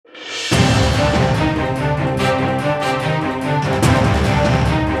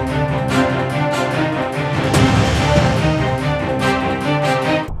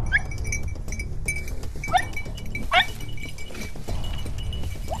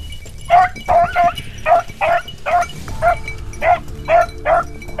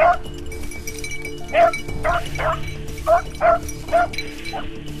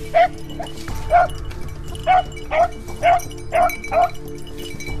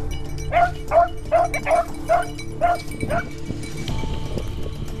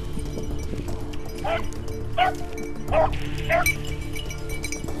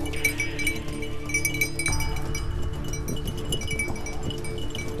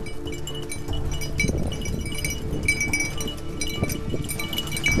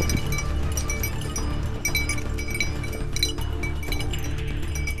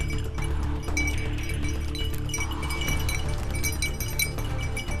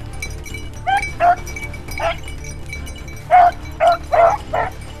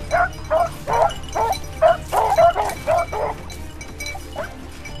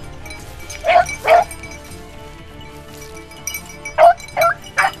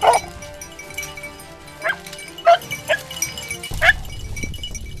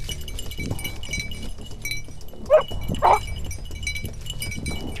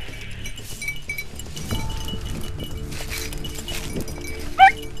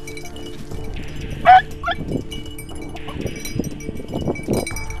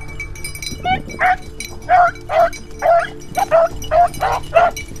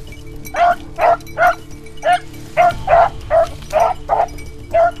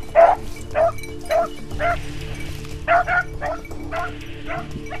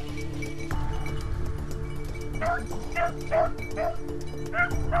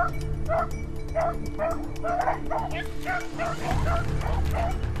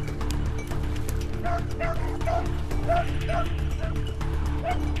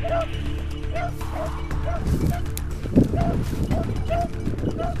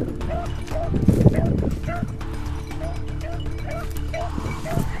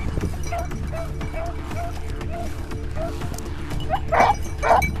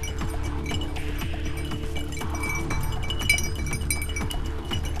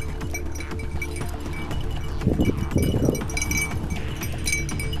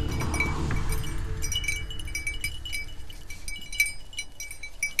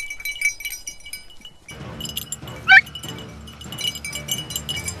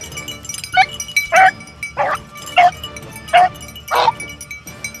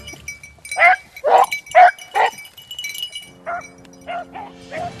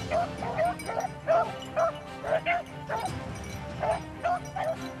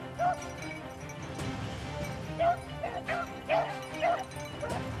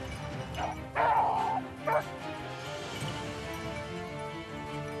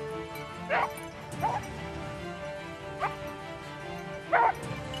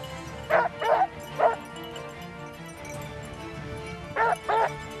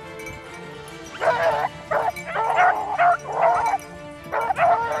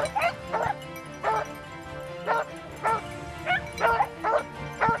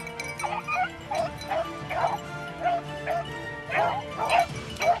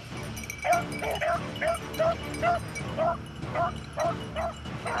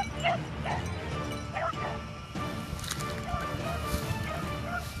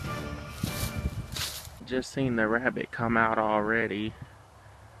Just seen the rabbit come out already.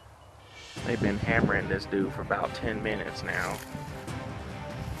 They've been hammering this dude for about 10 minutes now.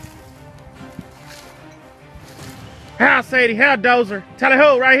 How, Sadie? How, Dozer? Tell the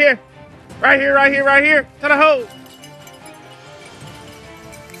hoe right here. Right here, right here, right here. Tell the hoe.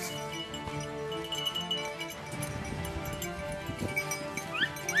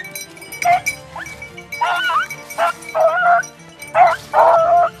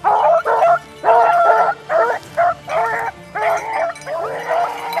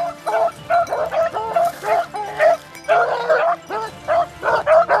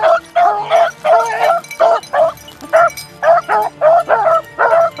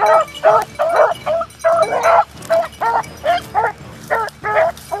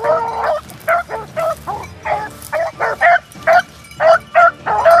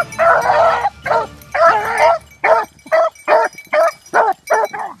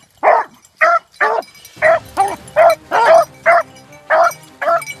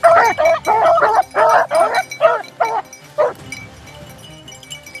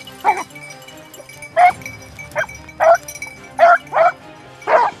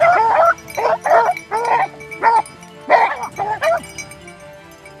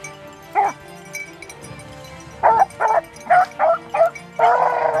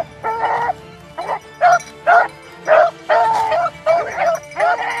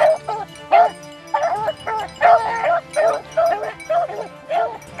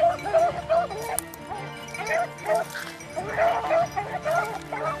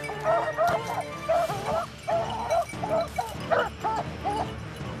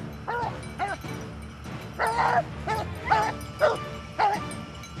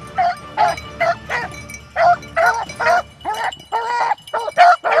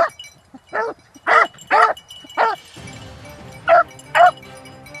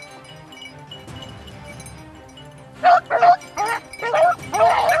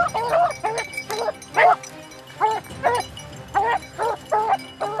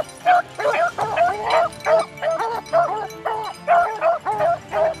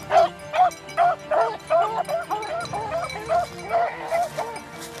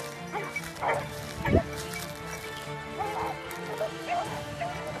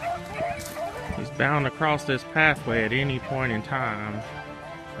 bound to cross this pathway at any point in time.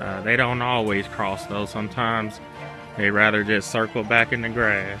 They don't always cross though. Sometimes they rather just circle back in the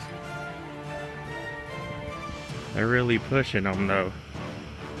grass. They're really pushing them though.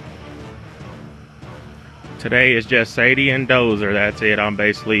 Today is just Sadie and Dozer. That's it. I'm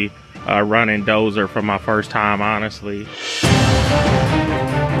basically running Dozer for my first time, honestly.